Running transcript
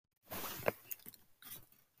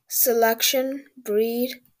Selection,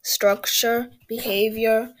 breed, structure,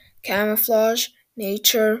 behavior, camouflage,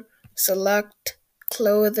 nature, select,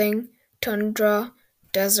 clothing, tundra,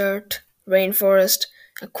 desert, rainforest,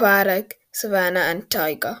 aquatic, savanna, and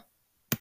taiga.